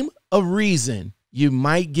 name a reason you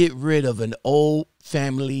might get rid of an old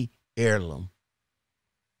family heirloom.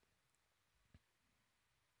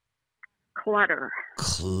 Clutter.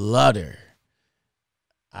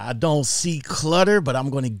 I don't see clutter, but I'm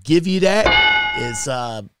going to give you that.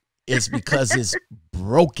 It's because it's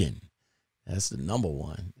broken. That's the number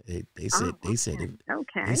one. They said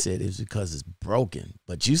it's because it's broken.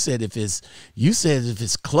 But you said if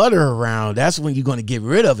it's clutter around, that's when you're going to get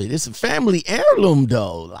rid of it. It's a family heirloom,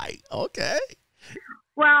 though. Like, okay.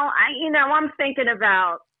 Well, I'm thinking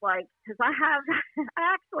about because I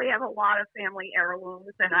actually have a lot of family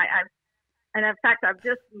heirlooms, and in fact I've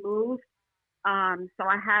just moved, so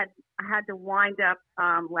I had to wind up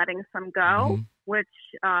letting some go. Which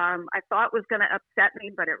I thought was going to upset me,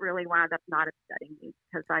 but it really wound up not upsetting me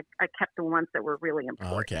because I kept the ones that were really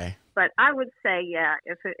important. Okay. But I would say, yeah,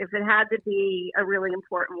 if it had to be a really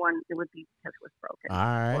important one, it would be because it was broken.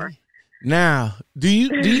 All right. Now, do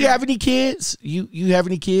you have any kids? You have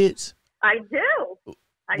any kids? I do.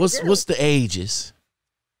 What's the ages?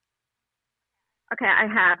 Okay, I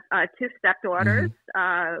have 2 stepdaughters.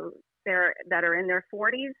 That are in their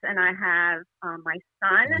 40s, and I have my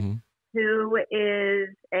son. Who is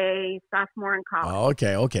a sophomore in college.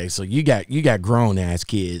 Oh, okay. So you got grown ass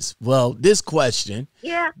kids. Well, this question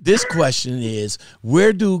is,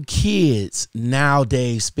 where do kids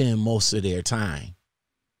nowadays spend most of their time?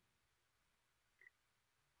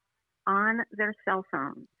 On their cell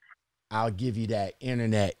phones. I'll give you that.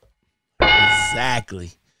 Internet.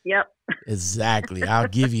 Exactly. Yep. Exactly. I'll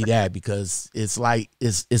give you that because it's like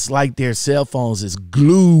their cell phones is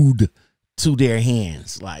glued to their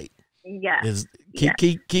hands. Like, yes. Can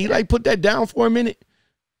you like put that down for a minute?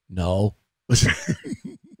 No.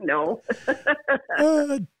 No.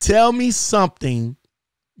 Tell me something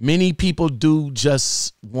many people do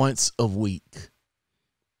just once a week.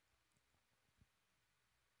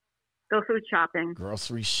 Go food shopping.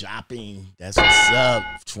 Grocery shopping. That's what's up.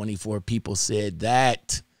 24 people said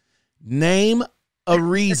that. Name a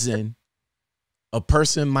reason a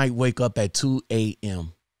person might wake up at 2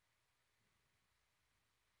 a.m.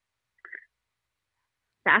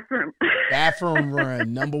 Bathroom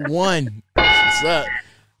run, number one. What's up?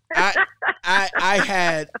 I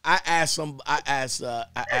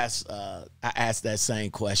asked that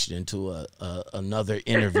same question to another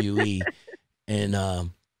interviewee, and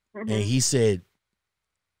and he said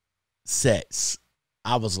sex.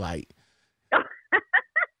 I was like,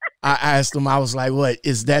 I asked him, I was like, what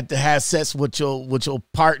is that, to have sex with your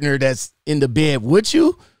partner that's in the bed with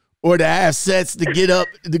you, or to have sex to get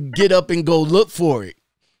up and go look for it?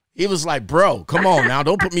 He was like, bro, come on now,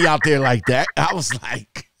 don't put me out there like that. I was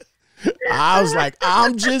like,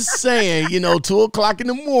 I'm just saying, 2:00 in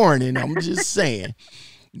the morning. I'm just saying.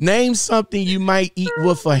 Name something you might eat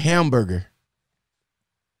with a hamburger.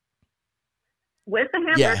 With a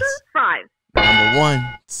hamburger? Yes. Fries. Number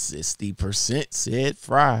one, 60% said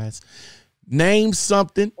fries. Name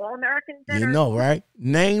something. All American dinner. You know, right?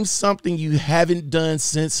 Name something you haven't done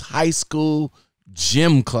since high school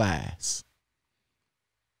gym class.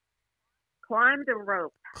 Climb the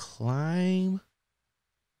rope. Climb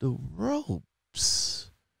the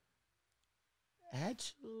ropes.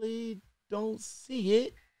 Actually, don't see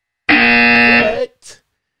it. But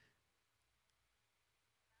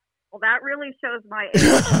well, that really shows my age.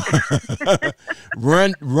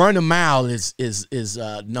 run a mile is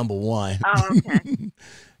number one. Oh, okay.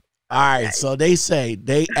 All right, so they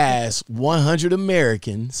ask 100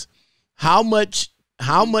 Americans, how much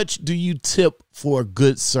do you tip for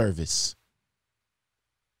good service?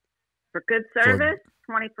 For good service,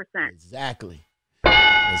 20%. Exactly.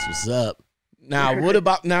 That's what's up. Now, what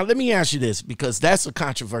about, now let me ask you this, because that's a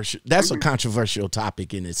controversial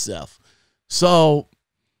topic in itself. So,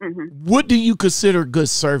 what do you consider good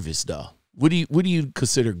service, though? What do you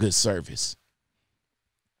consider good service?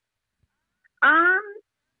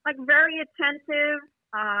 Like very attentive.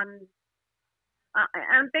 And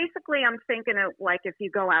basically, I'm thinking of like if you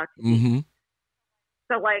go out to eat.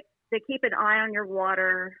 So like they keep an eye on your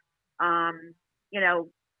water.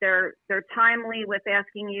 They're timely with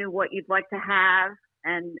asking you what you'd like to have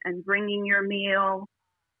and bringing your meal.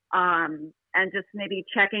 And just maybe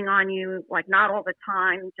checking on you, like not all the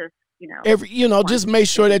time, just just make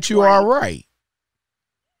sure that you are all right.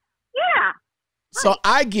 Yeah. So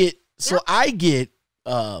I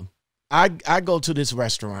go to this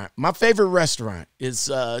restaurant. My favorite restaurant is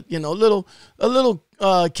a little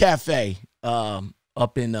cafe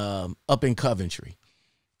up in Coventry,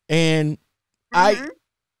 and I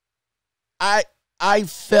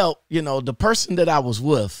felt the person that I was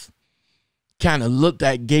with kind of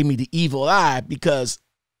gave me the evil eye, because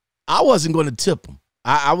I wasn't going to tip him.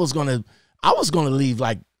 I was going to leave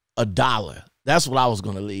like $1. That's what I was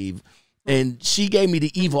going to leave. And she gave me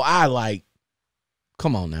the evil eye, like,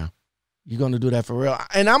 come on now, you going to do that for real?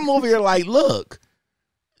 And I'm over here like, look,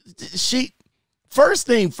 first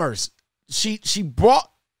thing first, she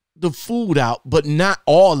brought the food out, but not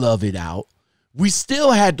all of it out. We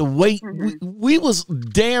still had to wait. We was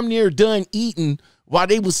damn near done eating while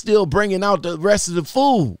they was still bringing out the rest of the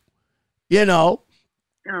food, Oh,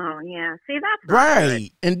 yeah. See, that's right.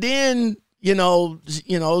 And then,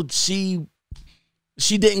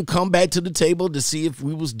 she didn't come back to the table to see if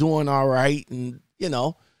we was doing all right. And,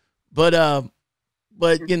 but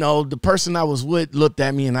the person I was with looked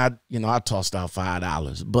at me, and I tossed out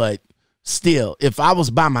 $5. But still, if I was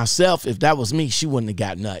by myself, if that was me, she wouldn't have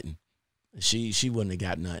got nothing. She wouldn't have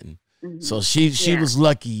got nothing. So she was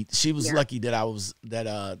lucky. She was lucky that I was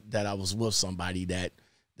with somebody that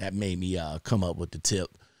made me come up with the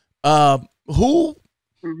tip. Who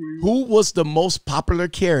was the most popular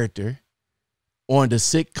character on the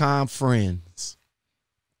sitcom Friends?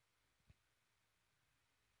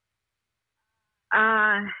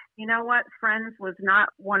 You know what? Friends was not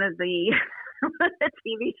one of the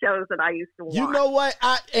TV shows that I used to watch. You know what?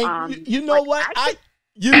 I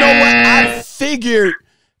figured.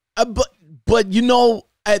 But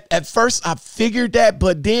at first I figured that,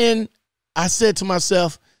 but then I said to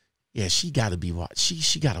myself, yeah, she got to be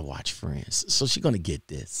she got to watch Friends, so she's gonna get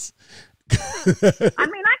this. I mean,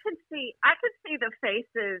 I could see the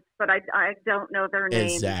faces, but I don't know their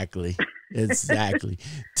names. Exactly. That's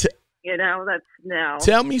no.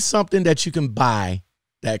 Tell me something that you can buy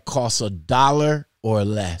that costs $1 or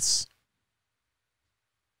less.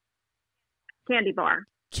 Candy bar.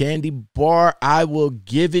 Candy bar, I will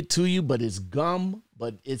give it to you, but it's gum,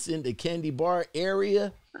 but it's in the candy bar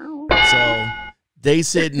area. Oh. So they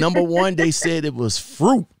said, number one, they said it was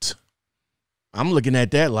fruit. I'm looking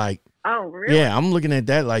at that like, oh, really? Yeah, I'm looking at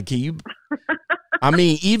that like, can you, I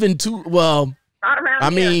mean, even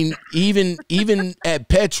even at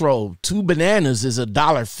Petro, 2 bananas is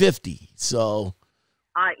 $1.50. So,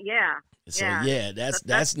 yeah. So yeah,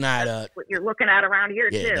 that's not what you're looking at around here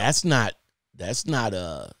too. That's not less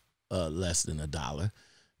than $1.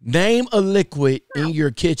 Name a liquid in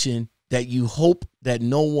your kitchen that you hope that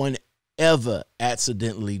no one ever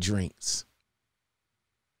accidentally drinks.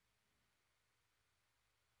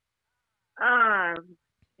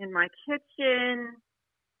 In my kitchen,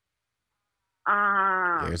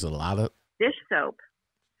 there's a lot of dish soap.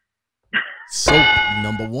 Soap,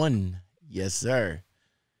 number 1. Yes, sir.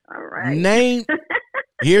 All right. Name.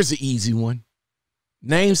 Here's an easy one.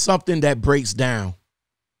 Name something that breaks down.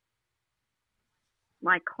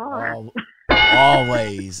 My car.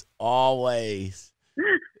 Always.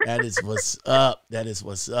 That is what's up.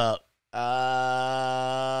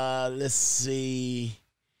 Let's see.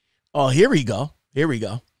 Oh, here we go.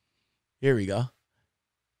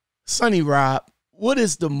 Sunny Rob, what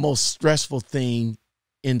is the most stressful thing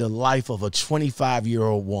in the life of a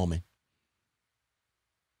 25-year-old woman?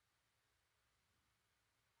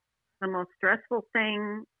 The most stressful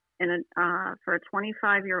thing for a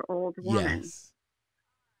 25-year-old woman. Yes.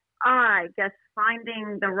 I guess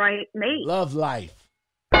finding the right mate. Love life.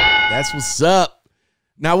 That's what's up.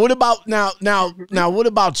 Now, what about what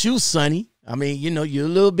about you, Sonny? I mean, you know, you're a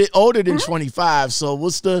little bit older than 25. So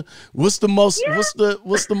what's the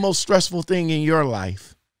most stressful thing in your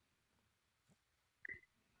life?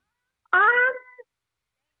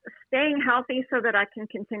 Staying healthy so that I can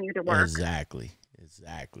continue to work. Exactly.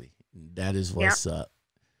 That is what's up.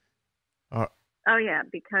 Oh yeah,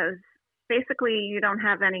 because basically you don't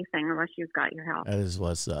have anything unless you've got your health. That is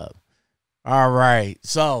what's up. All right.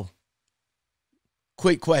 So,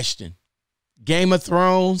 quick question. Game of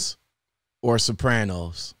Thrones or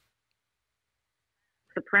Sopranos?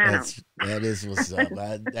 Sopranos. That is what's up.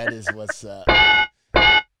 That is what's up.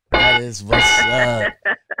 That is what's up.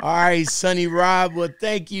 All right, Sunny Rob. Well,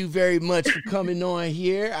 thank you very much for coming on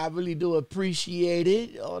here. I really do appreciate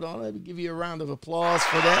it. Hold on. Let me give you a round of applause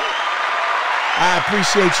for that. I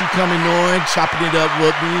appreciate you coming on, chopping it up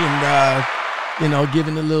with me, and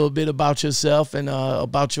giving a little bit about yourself and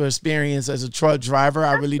about your experience as a truck driver.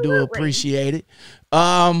 I really do appreciate it.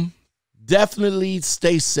 Definitely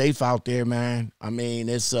stay safe out there, man. I mean,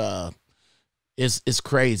 it's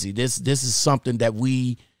crazy. This is something that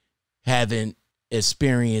we haven't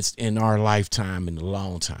experienced in our lifetime in a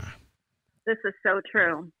long time. This is so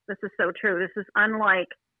true. This is unlike,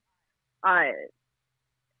 I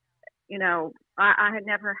had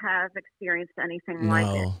never have experienced anything like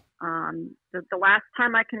it. The last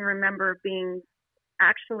time I can remember being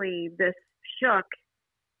actually this shook,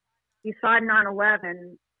 beside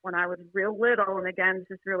 9/11, when I was real little, and again,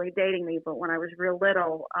 this is really dating me, but when I was real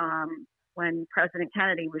little, when President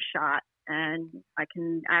Kennedy was shot, and I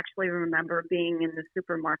can actually remember being in the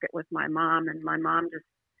supermarket with my mom, and my mom just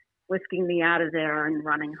whisking me out of there and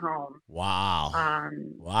running home. Wow.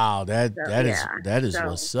 Wow. That is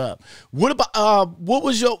what's up. What about, what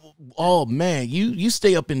was your, oh man, you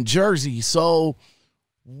stay up in Jersey. So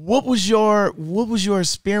what was your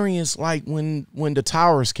experience like when the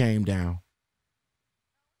towers came down?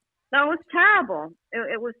 No, it was terrible.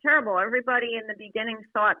 It was terrible. Everybody in the beginning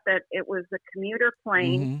thought that it was a commuter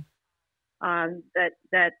plane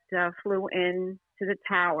that flew in to the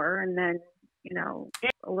tower, and then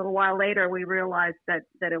a little while later we realized that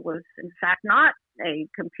it was in fact not a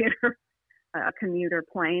commuter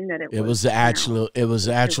plane. That it was actual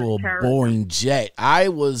Boeing jet. I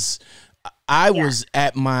was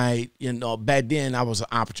at my back then I was an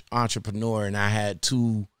entrepreneur, and I had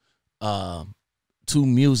two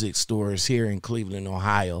music stores here in Cleveland,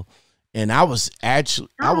 Ohio, and I was actually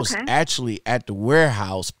at the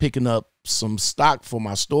warehouse picking up some stock for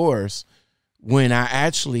my stores when I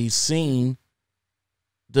actually seen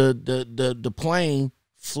the plane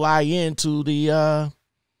fly into the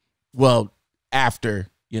after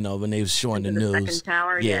when they was showing the news. Second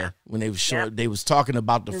tower, when they was showing, they was talking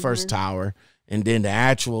about the first tower, and then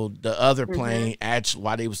the other plane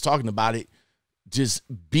while they was talking about it, just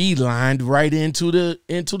beelined right into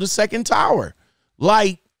the second tower.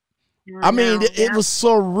 Like, I mean, it was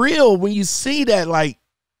so real when you see that. Like,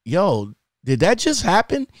 yo, did that just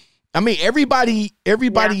happen? I mean, everybody,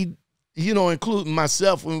 including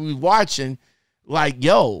myself, when we watching, like,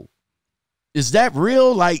 yo, is that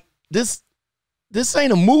real? Like, this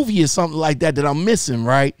ain't a movie or something like that I'm missing,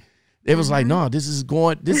 right? It was like, no, this is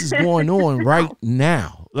going on right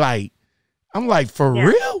now. Like, I'm like, for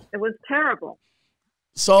real? It was terrible.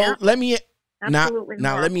 So let me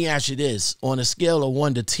let me ask you this: on a scale of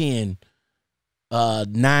 1 to 10,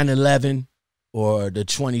 9/11 or the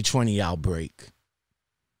 2020 outbreak,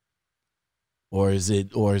 or is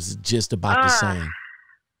it just about the same?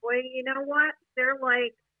 Well, you know what? They're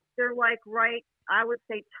they're like right, I would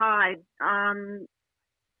say tied.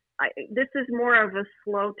 This is more of a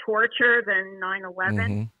slow torture than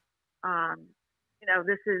 9/11. You know,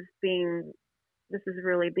 this is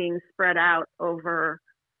really being spread out over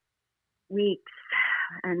weeks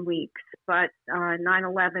and weeks. But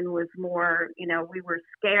 9/11 was more, you know, we were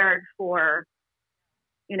scared for,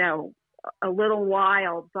 you know, a little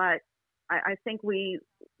while, but I think we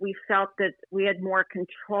felt that we had more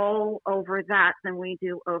control over that than we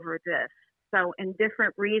do over this. So in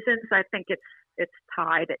different reasons, I think it's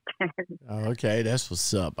tied at 10. Okay, that's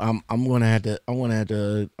what's up. I'm gonna have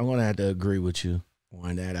to agree with you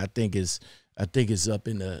on that. I think it's up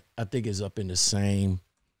in the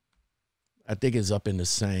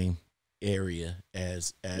same area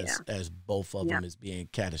as both of them is being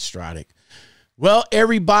catastrophic. Well,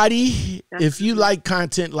 everybody, if you like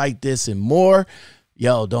content like this and more,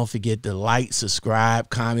 yo, don't forget to like, subscribe,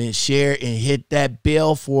 comment, share, and hit that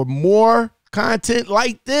bell for more content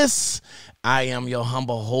like this. I am your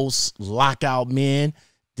humble host, Lockoutmen.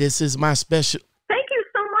 This is my special. Thank you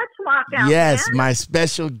so much, Lockout. Yes, man. my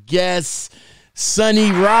special guest,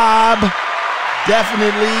 Sunny Rob.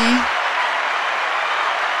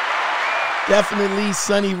 Definitely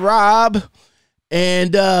Sunny Rob.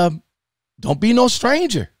 And don't be no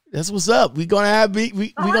stranger. That's what's up. We're gonna have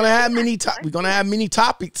many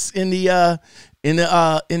topics in the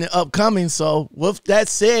upcoming. So with that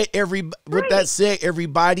said,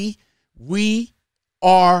 everybody, we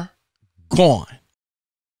are gone.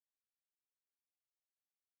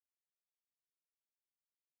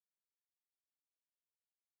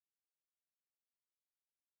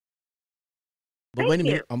 But wait a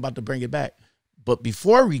minute, I'm about to bring it back. But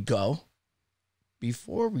before we go,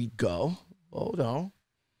 hold on.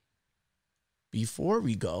 Before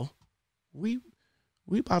we go, we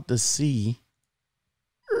about to see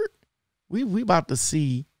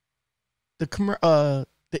the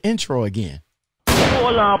intro again.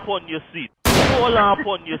 Hold on upon your seat. Hold on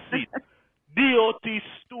upon your seat. D.O.T.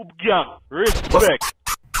 Stoop Gang. Respect.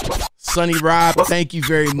 Sunny Rob, thank you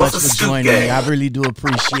very much for joining me. I really do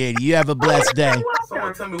appreciate it. You have a blessed day.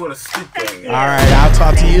 Someone tell me what a stoop gang is. All right, I'll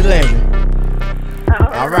talk to you later.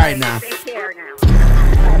 All right now. Take care now.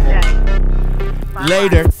 Okay. Bye-bye.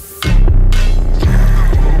 Later.